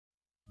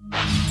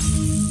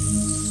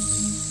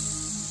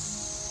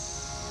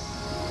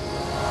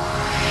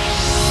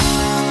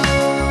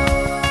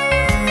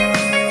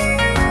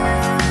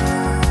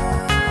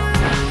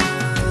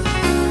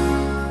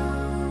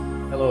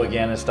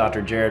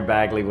Dr. Jared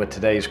Bagley with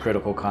today's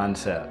critical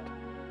concept.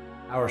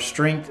 Our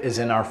strength is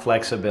in our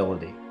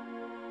flexibility.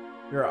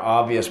 There are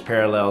obvious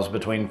parallels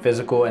between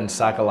physical and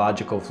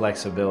psychological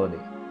flexibility.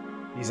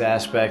 These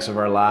aspects of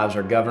our lives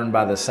are governed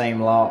by the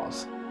same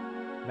laws.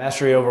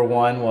 Mastery over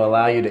one will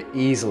allow you to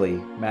easily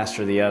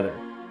master the other.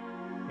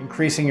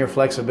 Increasing your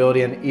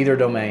flexibility in either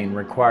domain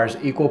requires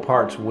equal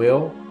parts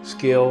will,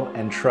 skill,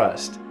 and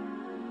trust.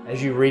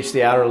 As you reach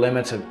the outer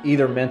limits of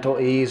either mental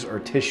ease or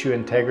tissue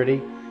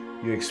integrity,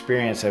 you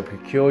experience a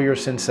peculiar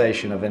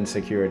sensation of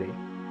insecurity.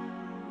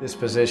 This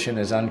position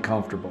is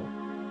uncomfortable,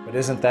 but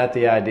isn't that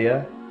the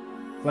idea?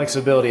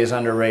 Flexibility is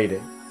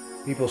underrated.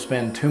 People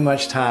spend too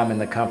much time in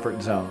the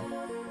comfort zone.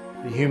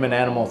 The human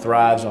animal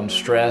thrives on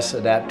stress,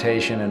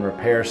 adaptation, and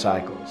repair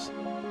cycles.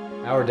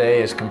 Our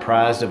day is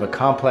comprised of a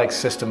complex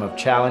system of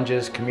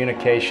challenges,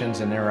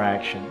 communications, and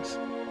interactions.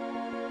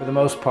 For the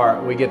most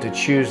part, we get to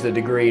choose the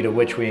degree to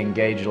which we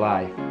engage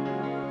life.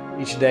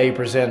 Each day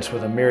presents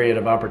with a myriad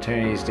of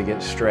opportunities to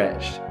get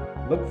stretched.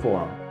 Look for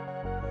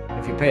them.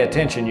 If you pay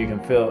attention, you can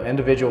feel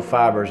individual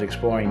fibers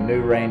exploring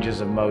new ranges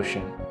of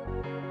motion.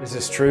 This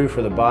is true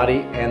for the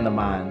body and the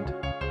mind.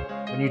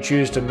 When you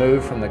choose to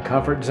move from the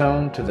comfort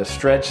zone to the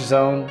stretch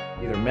zone,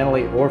 either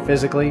mentally or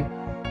physically,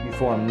 you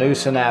form new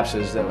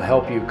synapses that will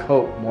help you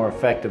cope more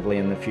effectively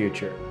in the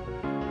future.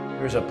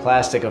 There's a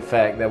plastic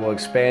effect that will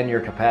expand your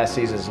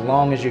capacities as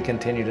long as you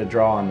continue to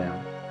draw on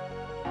them.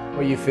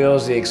 What you feel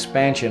is the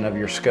expansion of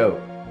your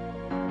scope.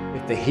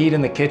 If the heat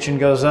in the kitchen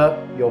goes up,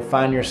 you'll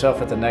find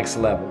yourself at the next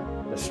level,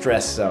 the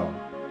stress zone.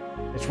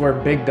 It's where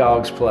big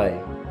dogs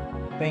play.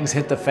 Things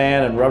hit the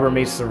fan and rubber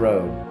meets the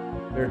road.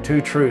 There are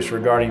two truths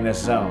regarding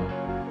this zone.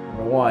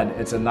 Number one,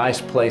 it's a nice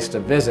place to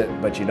visit,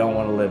 but you don't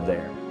want to live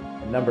there.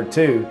 And number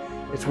two,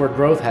 it's where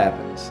growth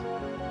happens.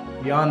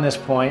 Beyond this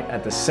point,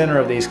 at the center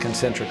of these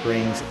concentric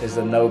rings is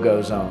the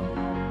no-go zone,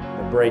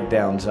 the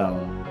breakdown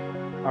zone.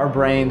 Our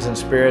brains and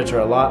spirits are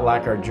a lot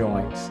like our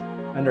joints.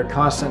 Under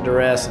constant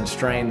duress and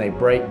strain, they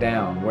break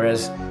down,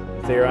 whereas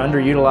if they are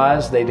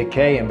underutilized, they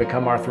decay and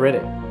become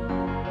arthritic.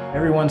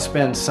 Everyone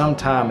spends some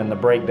time in the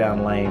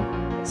breakdown lane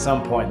at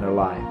some point in their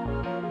life.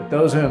 But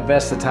those who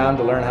invest the time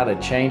to learn how to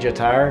change a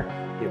tire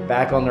get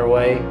back on their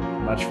way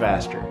much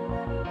faster.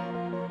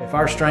 If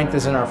our strength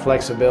is in our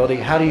flexibility,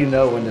 how do you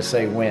know when to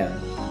say when?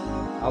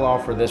 I'll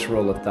offer this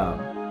rule of thumb.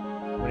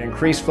 When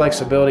increased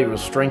flexibility will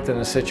strengthen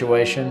a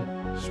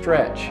situation,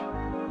 stretch.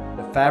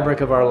 The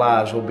fabric of our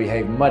lives will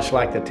behave much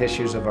like the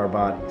tissues of our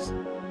bodies.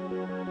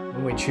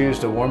 When we choose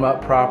to warm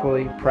up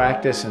properly,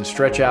 practice, and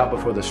stretch out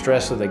before the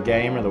stress of the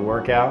game or the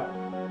workout,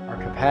 our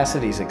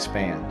capacities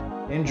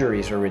expand,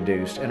 injuries are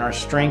reduced, and our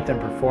strength and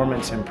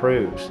performance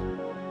improves.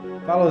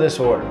 Follow this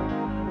order.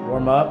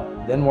 Warm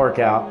up, then work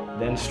out,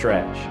 then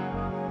stretch.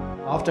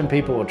 Often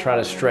people will try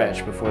to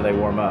stretch before they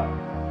warm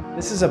up.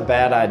 This is a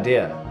bad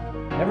idea.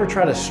 Never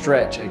try to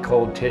stretch a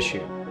cold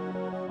tissue.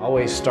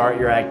 Always start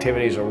your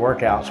activities or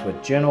workouts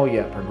with gentle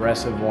yet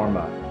progressive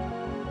warm-up.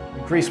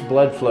 Increase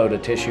blood flow to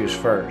tissues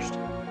first.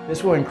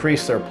 This will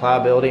increase their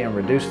pliability and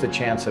reduce the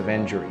chance of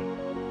injury.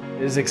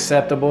 It is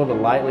acceptable to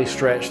lightly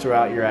stretch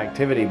throughout your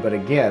activity, but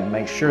again,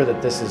 make sure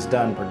that this is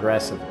done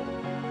progressively.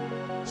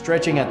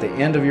 Stretching at the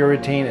end of your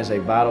routine is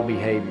a vital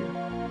behavior.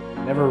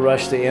 Never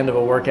rush the end of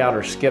a workout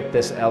or skip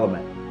this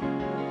element.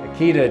 The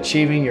key to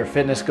achieving your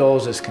fitness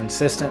goals is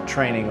consistent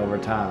training over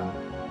time.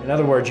 In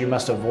other words, you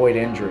must avoid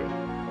injury.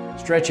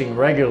 Stretching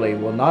regularly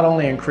will not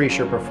only increase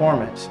your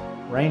performance,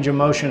 range of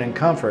motion, and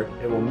comfort,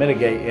 it will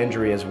mitigate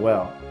injury as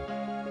well.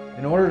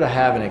 In order to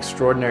have an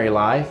extraordinary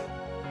life,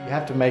 you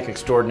have to make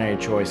extraordinary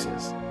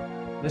choices.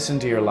 Listen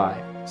to your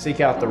life. Seek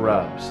out the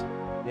rubs,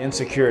 the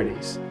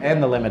insecurities,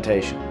 and the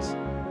limitations.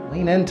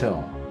 Lean into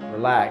them,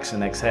 relax,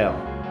 and exhale.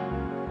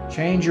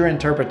 Change your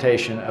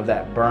interpretation of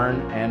that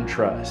burn and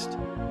trust.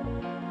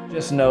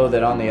 Just know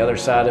that on the other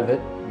side of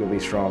it, you'll be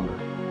stronger.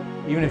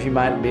 Even if you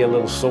might be a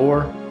little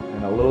sore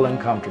and a little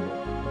uncomfortable.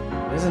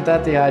 Isn't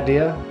that the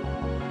idea?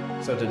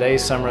 So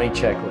today's summary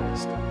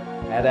checklist.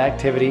 Add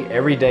activity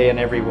every day in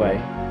every way.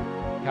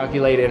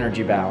 Calculate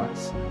energy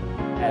balance.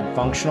 Add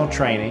functional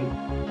training.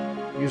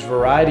 Use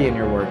variety in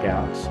your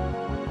workouts.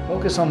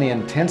 Focus on the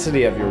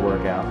intensity of your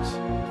workouts.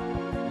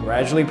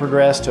 Gradually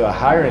progress to a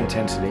higher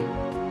intensity.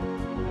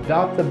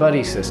 Adopt the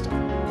buddy system.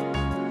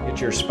 Get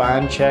your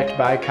spine checked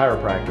by a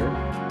chiropractor.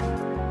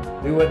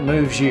 Do what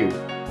moves you.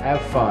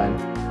 Have fun.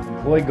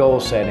 Employ goal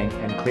setting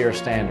and clear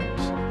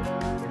standards.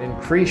 And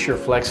increase your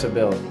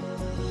flexibility.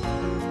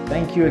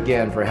 Thank you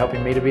again for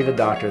helping me to be the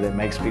doctor that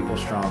makes people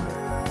stronger.